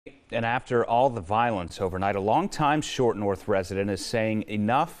And after all the violence overnight, a longtime Short North resident is saying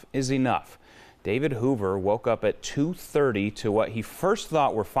enough is enough. David Hoover woke up at 2:30 to what he first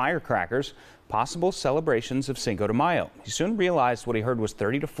thought were firecrackers, possible celebrations of Cinco de Mayo. He soon realized what he heard was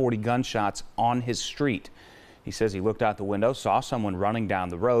 30 to 40 gunshots on his street. He says he looked out the window, saw someone running down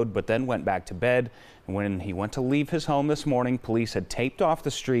the road, but then went back to bed. And when he went to leave his home this morning, police had taped off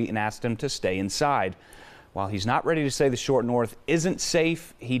the street and asked him to stay inside. While he's not ready to say the Short North isn't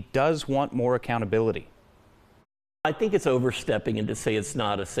safe, he does want more accountability. I think it's overstepping and to say it's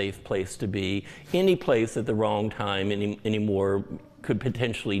not a safe place to be. Any place at the wrong time anymore could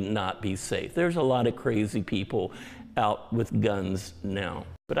potentially not be safe. There's a lot of crazy people out with guns now.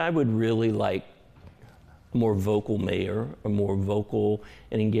 But I would really like a more vocal mayor, a more vocal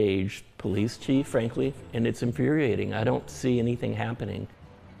and engaged police chief, frankly, and it's infuriating. I don't see anything happening.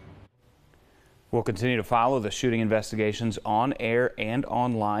 We'll continue to follow the shooting investigations on air and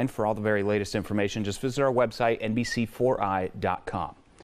online. For all the very latest information, just visit our website, NBC4i.com.